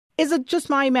Is it just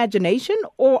my imagination,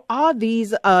 or are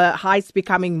these heists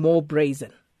becoming more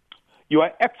brazen? You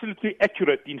are absolutely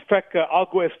accurate. In fact,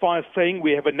 I'll go as far as saying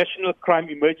we have a national crime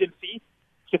emergency.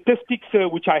 Statistics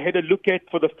which I had a look at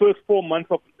for the first 4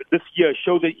 months of this year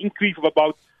show the increase of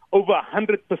about over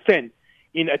 100%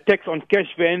 in attacks on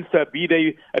cash vans, be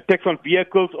they attacks on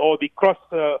vehicles or the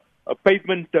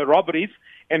cross-pavement robberies.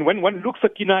 And when one looks,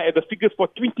 Sakina, at the figures for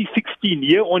 2016,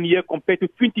 year-on-year compared to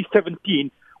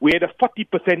 2017, we had a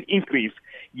 40% increase.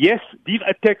 Yes, these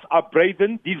attacks are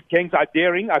brazen. These gangs are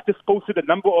daring. I've just posted a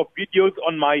number of videos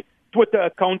on my Twitter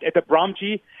account at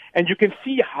Abramji, and you can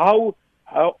see how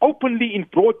openly in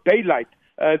broad daylight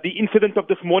the incident of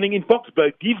this morning in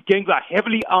Boksburg. These gangs are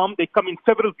heavily armed. They come in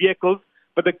several vehicles.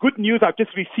 But the good news I've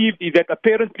just received is that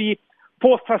apparently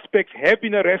 4 suspects have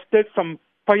been arrested. Some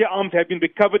firearms have been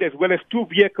recovered as well as 2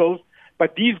 vehicles.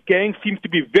 But these gangs seem to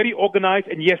be very organized.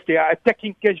 And yes, they are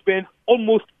attacking cash vans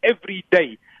almost every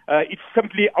day. It's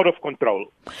simply out of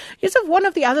control. Yusuf, one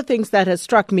of the other things that has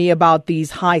struck me about these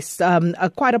heists,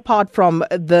 quite apart from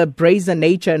the brazen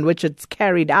nature in which it's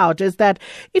carried out, is that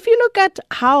if you look at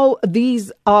how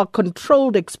these are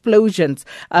controlled explosions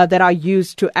that are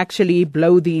used to actually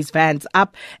blow these vans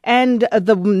up, and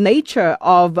the nature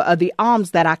of the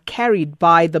arms that are carried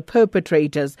by the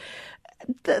perpetrators,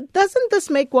 doesn't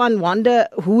this make one wonder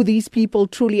who these people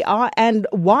truly are, and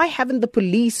why haven't the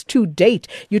police to date?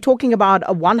 You're talking about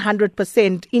a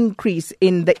 100% increase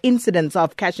in the incidents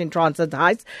of cash in transit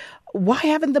heists. Why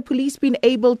haven't the police been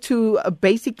able to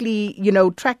basically,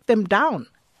 track them down?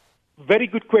 Very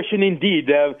good question indeed.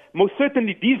 Most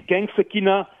certainly these gangs,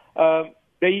 Sakina,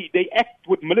 they act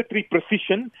with military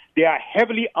precision. They are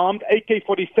heavily armed,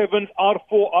 AK-47s,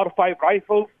 R4, R5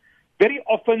 rifles. Very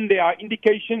often there are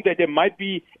indications that there might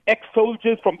be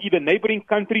ex-soldiers from either neighboring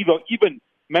countries or even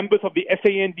members of the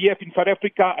SANDF in South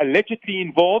Africa allegedly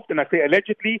involved. And I say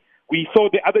allegedly. We saw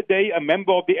the other day a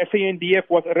member of the SANDF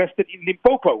was arrested in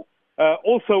Limpopo,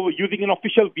 also using an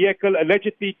official vehicle,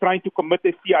 allegedly trying to commit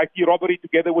a CIT robbery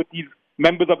together with these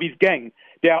members of his gang.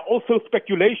 There are also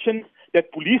speculations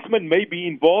that policemen may be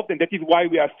involved, and that is why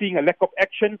we are seeing a lack of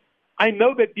action. I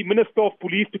know that the Minister of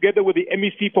Police, together with the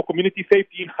MEC for Community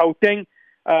Safety in Gauteng,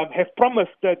 has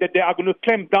promised that they are going to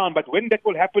clamp down, but when that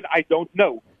will happen, I don't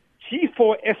know.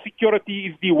 G4S Security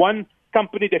is the one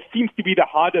company that seems to be the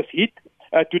hardest hit.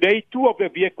 Today, 2 of their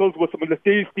vehicles were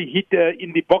seriously hit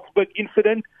in the Boksburg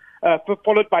incident,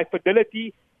 followed by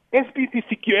Fidelity. SBV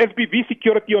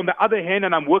Security, on the other hand,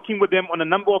 and I'm working with them on a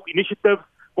number of initiatives,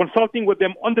 consulting with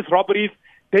them on these robberies,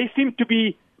 they seem to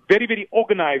be very, very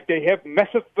organized. They have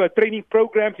massive training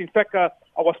programs. In fact, I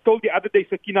was told the other day,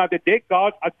 Sakina, that their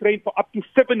guards are trained for up to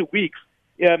 7 weeks.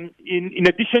 In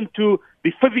addition to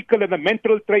the physical and the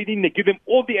mental training, they give them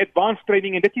all the advanced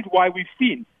training, and that is why we've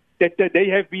seen that they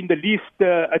have been the least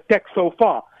attacked so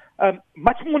far.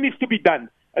 Much more needs to be done.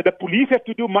 The police have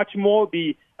to do much more.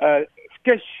 The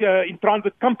cash in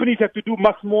transit companies have to do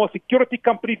much more. Security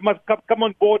companies must come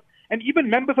on board, and even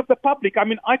members of the public. I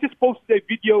mean, I just posted a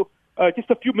video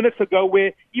just a few minutes ago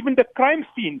where even the crime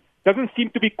scene doesn't seem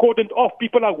to be cordoned off.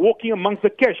 People are walking amongst the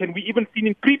cash, and we even seen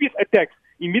in previous attacks,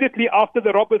 immediately after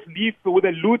the robbers leave with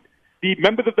a loot, the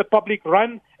members of the public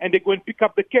run and they go and pick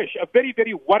up the cash. A very,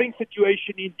 very worrying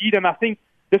situation indeed, and I think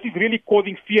this is really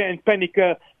causing fear and panic.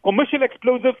 Commercial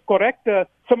explosives, correct,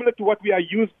 similar to what we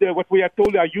are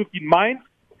told are used in mines,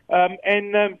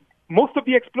 and most of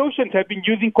the explosions have been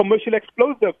using commercial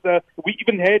explosives. We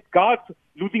even had guards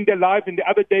losing their lives, and the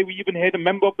other day we even had a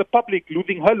member of the public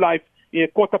losing her life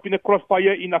caught up in a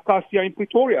crossfire in Acacia in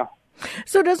Pretoria.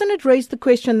 So doesn't it raise the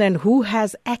question then, who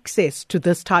has access to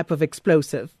this type of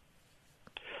explosive?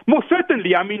 Most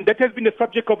certainly. I mean, that has been the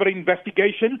subject of our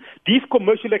investigation. These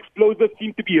commercial explosives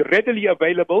seem to be readily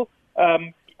available.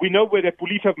 We know where the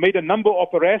police have made a number of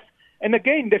arrests. And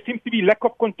again, there seems to be lack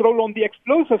of control on the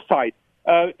explosive side.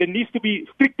 There needs to be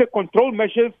stricter control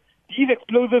measures. These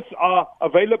explosives are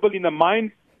available in the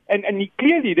mines, and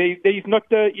clearly there is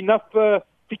not enough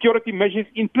security measures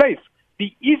in place.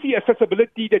 The easy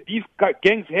accessibility that these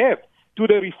gangs have to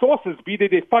the resources, be they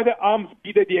the firearms,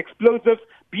 be they the explosives,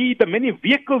 be the many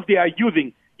vehicles they are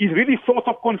using, is really source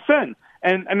of concern.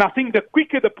 And I think the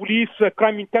quicker the police,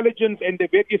 crime intelligence, and the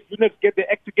various units get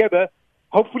their act together,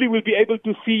 hopefully we'll be able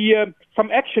to see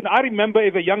some action. I remember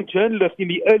as a young journalist in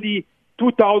the early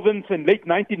 2000s and late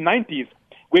 1990s,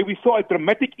 where we saw a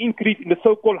dramatic increase in the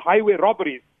so-called highway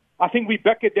robberies. I think we're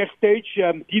back at that stage.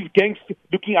 These gangs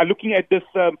are looking at this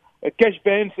cash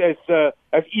vans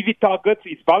as easy targets.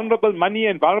 It's vulnerable money,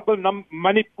 and vulnerable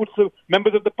money puts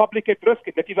members of the public at risk,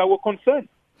 and that is our concern.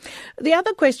 The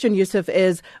other question, Yusuf,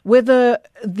 is whether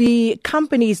the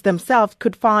companies themselves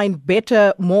could find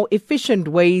better, more efficient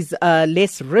ways,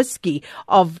 less risky,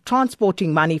 of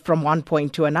transporting money from one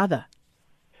point to another.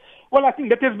 Well, I think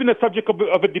that has been a subject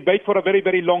of a debate for a very,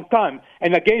 very long time.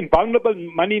 And again, vulnerable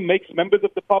money makes members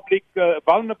of the public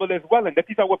vulnerable as well, and that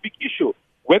is our big issue.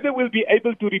 Whether we'll be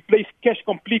able to replace cash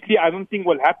completely, I don't think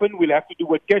will happen. We'll have to do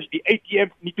with cash. The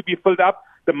ATMs need to be filled up.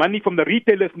 The money from the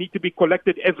retailers need to be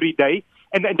collected every day.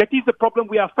 And that is the problem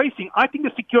we are facing. I think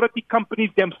the security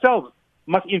companies themselves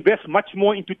must invest much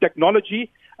more into technology.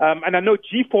 And I know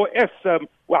G4S,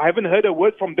 I haven't heard a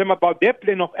word from them about their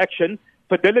plan of action.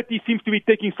 Fidelity seems to be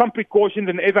taking some precautions,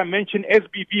 and as I mentioned,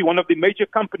 SBV, one of the major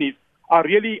companies, have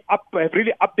really upped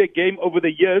their game over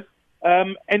the years.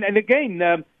 And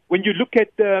again, when you look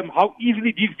at how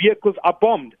easily these vehicles are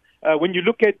bombed, when you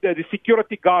look at the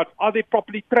security guards, are they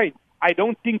properly trained? I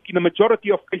don't think in the majority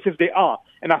of cases they are.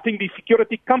 And I think the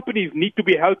security companies need to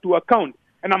be held to account.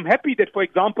 And I'm happy that, for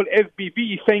example,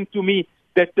 SBV is saying to me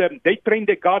that they train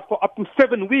their guards for up to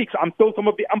 7 weeks. I'm told some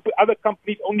of the other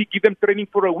companies only give them training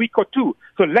for a week or two.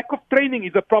 So lack of training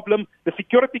is a problem. The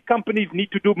security companies need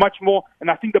to do much more.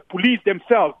 And I think the police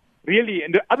themselves really,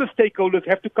 and the other stakeholders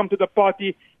have to come to the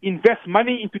party, invest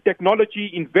money into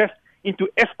technology, invest into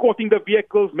escorting the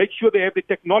vehicles, make sure they have the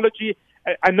technology.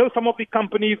 I know some of the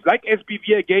companies, like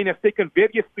SBV again, have taken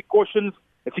various precautions,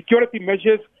 security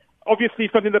measures. Obviously,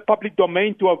 it's not in the public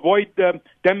domain to avoid them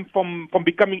from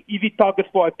becoming easy targets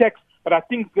for attacks. But I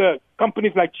think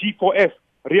companies like G4S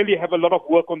really have a lot of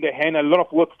work on their hand. A lot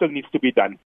of work still needs to be done.